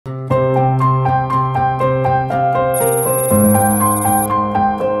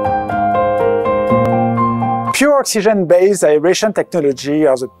oxygen-based aeration technology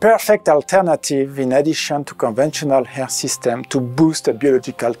are the perfect alternative in addition to conventional air system to boost a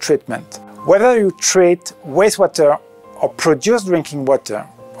biological treatment. Whether you treat wastewater or produce drinking water,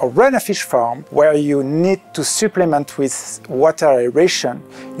 or run a fish farm where you need to supplement with water aeration,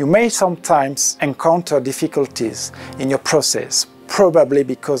 you may sometimes encounter difficulties in your process, probably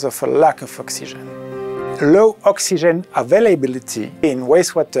because of a lack of oxygen. Low oxygen availability in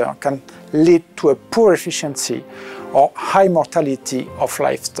wastewater can lead to a poor efficiency or high mortality of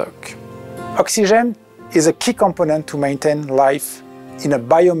livestock. Oxygen is a key component to maintain life in a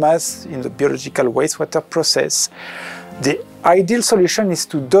biomass in the biological wastewater process. The ideal solution is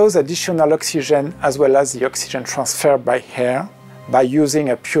to dose additional oxygen as well as the oxygen transferred by air by using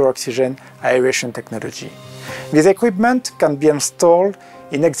a pure oxygen aeration technology. This equipment can be installed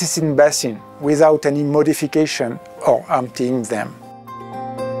in existing basins without any modification or emptying them.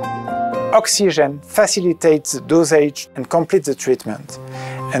 Oxygen facilitates the dosage and completes the treatment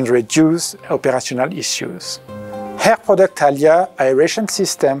and reduces operational issues. Air Product Halia aeration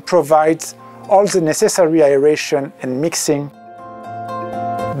system provides all the necessary aeration and mixing.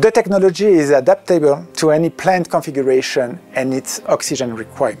 The technology is adaptable to any plant configuration and its oxygen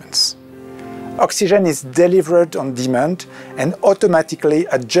requirements. Oxygen is delivered on demand and automatically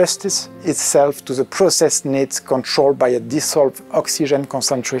adjusts itself to the process needs controlled by a dissolved oxygen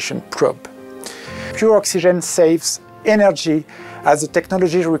concentration probe. Pure oxygen saves energy as the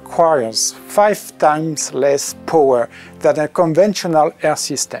technology requires 5 times less power than a conventional air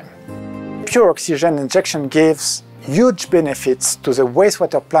system. Pure oxygen injection gives huge benefits to the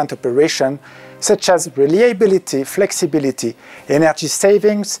wastewater plant operation, such as reliability, flexibility, energy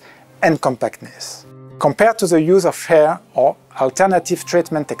savings, and compactness. Compared to the use of air or alternative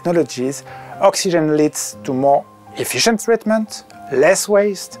treatment technologies, oxygen leads to more efficient treatment, less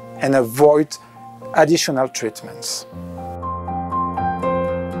waste, and avoid additional treatments.